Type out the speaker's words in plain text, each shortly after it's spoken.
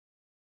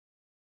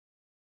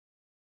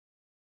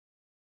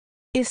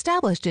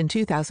Established in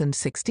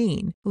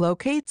 2016,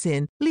 locates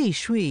in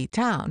Lishui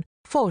Town,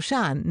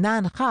 Foshan,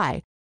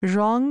 Nanhai,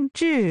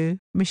 RongJu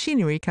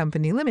Machinery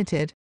Company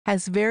Limited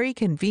has very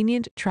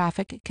convenient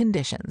traffic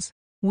conditions.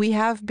 We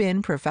have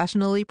been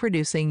professionally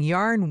producing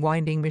yarn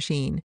winding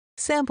machine,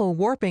 sample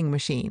warping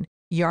machine,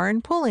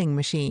 yarn pulling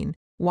machine,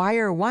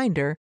 wire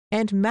winder,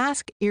 and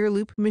mask ear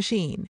loop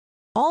machine.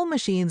 All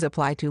machines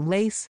apply to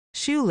lace,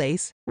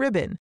 shoelace,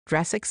 ribbon,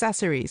 dress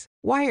accessories,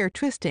 wire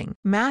twisting,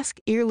 mask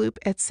ear loop,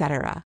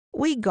 etc.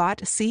 We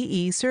got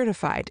CE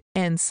certified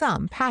and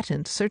some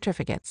patent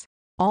certificates.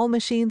 All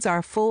machines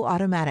are full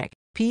automatic,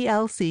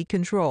 PLC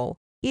control,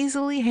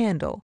 easily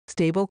handle,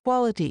 stable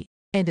quality,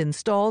 and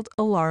installed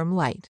alarm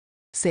light.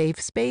 Save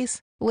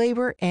space,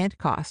 labor, and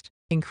cost.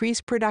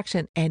 Increase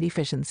production and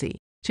efficiency.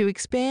 To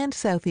expand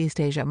Southeast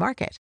Asia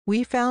market,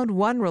 we found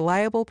one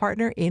reliable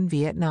partner in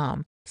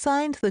Vietnam,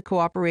 signed the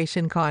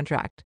cooperation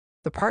contract.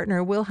 The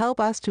partner will help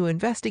us to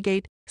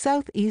investigate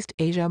Southeast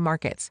Asia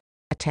markets,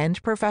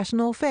 attend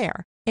professional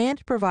fair,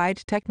 and provide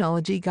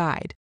technology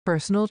guide,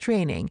 personal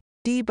training,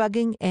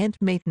 debugging and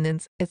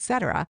maintenance,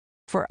 etc.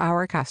 for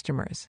our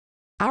customers.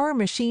 Our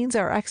machines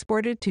are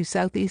exported to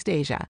Southeast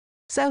Asia,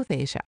 South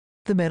Asia,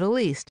 the Middle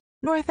East,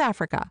 North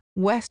Africa,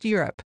 West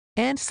Europe,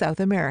 and South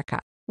America.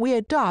 We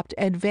adopt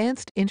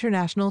advanced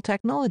international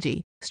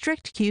technology,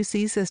 strict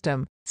QC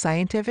system,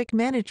 scientific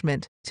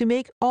management to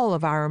make all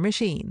of our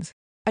machines.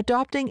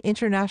 Adopting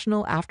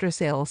international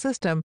after-sale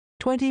system,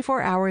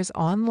 24 hours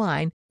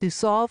online to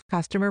solve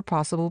customer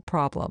possible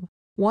problem.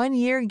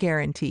 1-year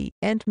guarantee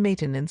and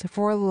maintenance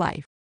for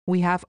life.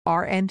 We have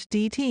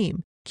R&D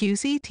team,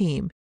 QC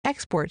team,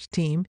 export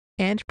team,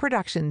 and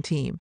production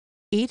team.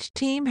 Each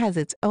team has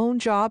its own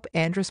job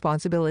and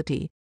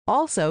responsibility.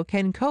 Also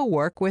can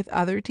co-work with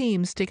other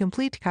teams to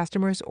complete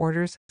customers'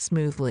 orders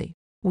smoothly.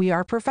 We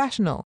are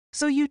professional,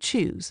 so you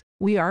choose.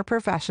 We are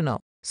professional,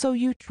 so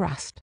you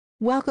trust.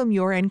 Welcome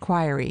your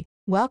inquiry.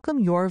 Welcome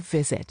your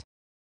visit.